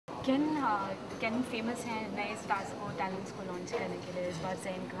Ken famous है नए stars को टैलेंट्स को लॉन्च करने के लिए इस बार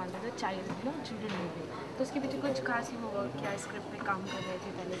ज़ैन खान का चिल्ड्रन मूवी तो उसके पीछे कुछ खास ही होगा क्या स्क्रिप्ट पे काम कर रहे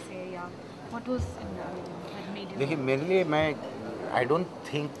थे पहले से या व्हाट वाज देखिए मेरे लिए मैं I don't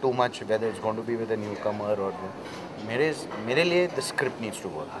think too much whether it's going to be with a new कमर और मेरे लिए the script needs to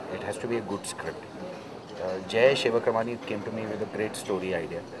work it has to be a good script जय शिवक्रमानी came to me with a great story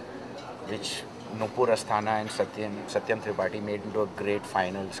idea which Nupur Asthani and Satyam Tripathi made into a great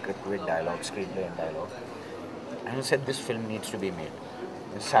final script with dialogue, screenplay and dialogue. And he said this film needs to be made.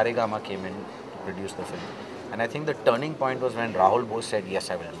 And Saregama came in to produce the film. And I think the turning point was when Rahul Bose said, yes,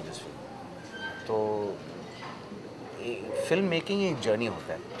 I will do this film. So, film making एक journey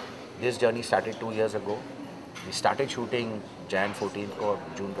होता है. This journey started 2 years ago. We started shooting Jan 14th को और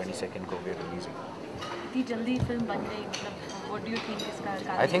June 22nd को we are releasing. इतनी जल्दी film बन गई मतलब what do you think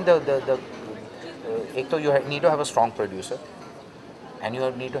इसका I think एक तो you need to have a strong producer and you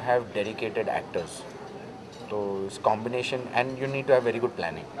need to have dedicated actors. So it's combination and you need to have very good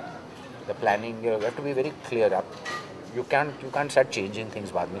planning. The planning you have to be very clear up. You can't start changing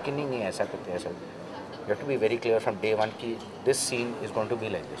things बाद में कि नहीं ऐसा करते ऐसा. You have to be very clear from day one कि this scene is going to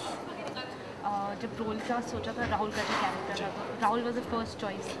be like this. जब role का सोचा था राहुल का जो कैरेक्टर था तो Rahul was the first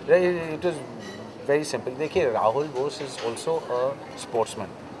choice. It was very simple. देखिए Rahul Bose is also a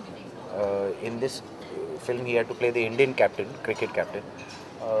sportsman. In this film he had to play the Indian captain, cricket captain.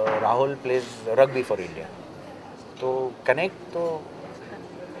 Rahul plays rugby for India. So connect to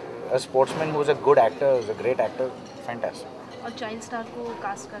a sportsman who is a good actor, is a great actor, fantastic. और child star को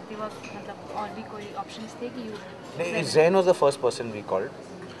cast करते वक्त मतलब और भी कोई options थे कि Zain was the first person we called.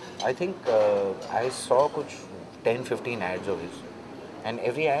 I think I saw कुछ 10-15 ads of his, and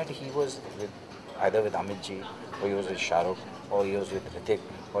every ad he was either with Amit ji, or he was with Shahrukh, or he was with Hrithik,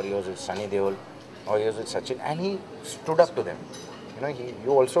 or he was with Sunny Deol, or he was with Sachin, and he stood up to them. You know,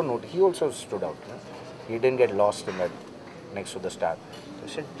 he also stood out. You know? He didn't get lost in that next to the star. So I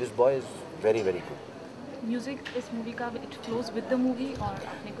said, this boy is very, very good. Music इस movie का it flows with the movie और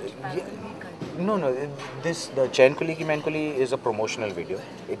आपने कुछ parallel भी कर No, the Chen Kuli Ki Man Kuli is a promotional video.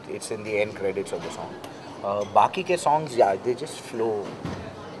 It's in the end credits of the song. बाकी के songs, yeah, they just flow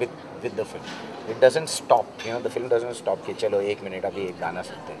with the film. It doesn't stop, you know, the film doesn't stop कि चलो 1 minute अभी एक गाना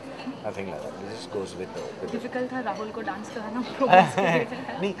सुनते हैं. Nothing like that. It just goes with the difficult था राहुल को डांस कराना प्रोग्रेस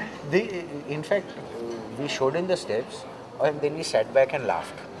नहीं, in fact, we showed in the steps and then we sat back and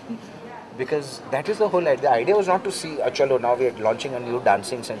laughed. Because that is the whole idea. The idea was not to see, chalo, now we are launching a new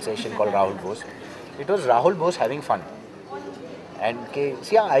dancing sensation called Rahul Bose. It was Rahul Bose having fun. And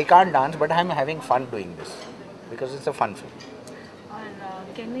see, I can't dance, but I'm having fun doing this. Because it's a fun film.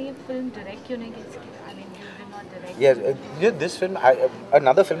 और can you film direct क्यों नहीं की? I mean, you did not direct. Yes, this film,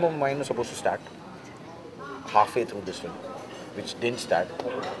 another film of mine was supposed to start halfway through this film, which didn't start.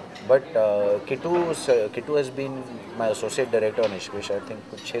 But Kittu has been my associate director on Ishwish. I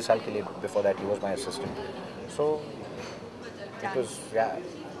think 6 साल के लिए before that he was my assistant. So it was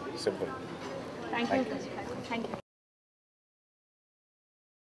simple. Thank you.